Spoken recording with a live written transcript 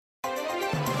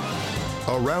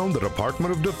around the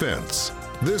Department of Defense.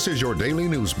 This is your daily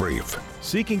news brief.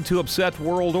 Seeking to upset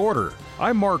world order.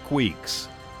 I'm Mark Weeks.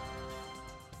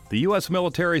 The U.S.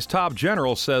 military's top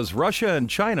general says Russia and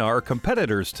China are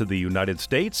competitors to the United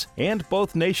States, and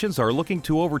both nations are looking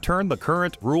to overturn the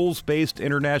current rules-based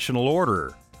international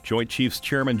order. Joint Chiefs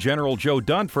Chairman General Joe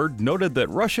Dunford noted that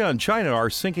Russia and China are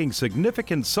sinking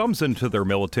significant sums into their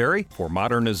military for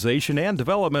modernization and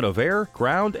development of air,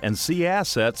 ground, and sea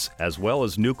assets, as well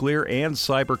as nuclear and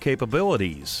cyber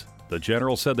capabilities. The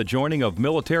general said the joining of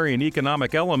military and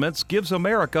economic elements gives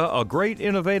America a great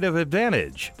innovative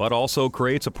advantage, but also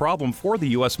creates a problem for the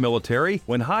U.S. military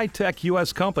when high-tech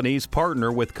U.S. companies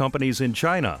partner with companies in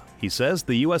China. He says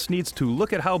the U.S. needs to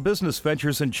look at how business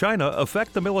ventures in China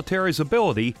affect the military's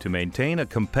ability to maintain a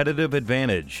competitive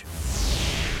advantage.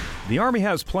 The Army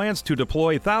has plans to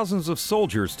deploy thousands of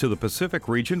soldiers to the Pacific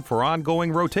region for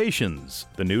ongoing rotations.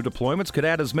 The new deployments could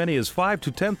add as many as 5,000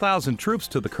 to 10,000 troops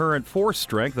to the current force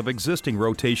strength of existing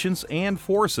rotations and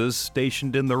forces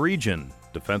stationed in the region.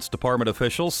 Defense Department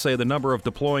officials say the number of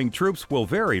deploying troops will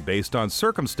vary based on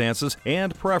circumstances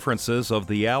and preferences of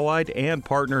the allied and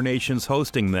partner nations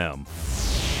hosting them.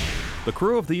 The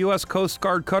crew of the U.S. Coast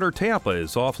Guard cutter Tampa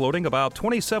is offloading about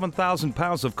 27,000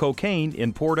 pounds of cocaine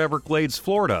in Port Everglades,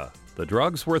 Florida. The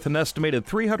drugs, worth an estimated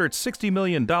 $360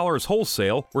 million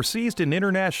wholesale, were seized in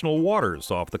international waters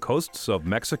off the coasts of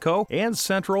Mexico and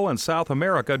Central and South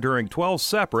America during 12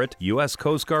 separate U.S.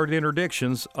 Coast Guard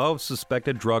interdictions of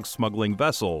suspected drug smuggling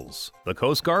vessels. The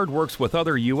Coast Guard works with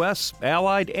other U.S.,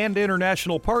 allied, and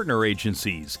international partner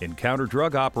agencies in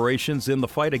counter-drug operations in the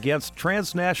fight against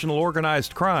transnational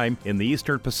organized crime in the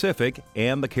Eastern Pacific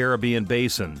and the Caribbean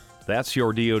Basin. That's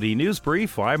your DoD News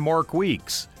Brief. I'm Mark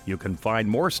Weeks. You can find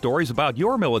more stories about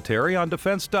your military on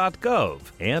defense.gov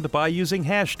and by using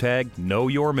hashtag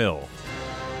KnowYourMil.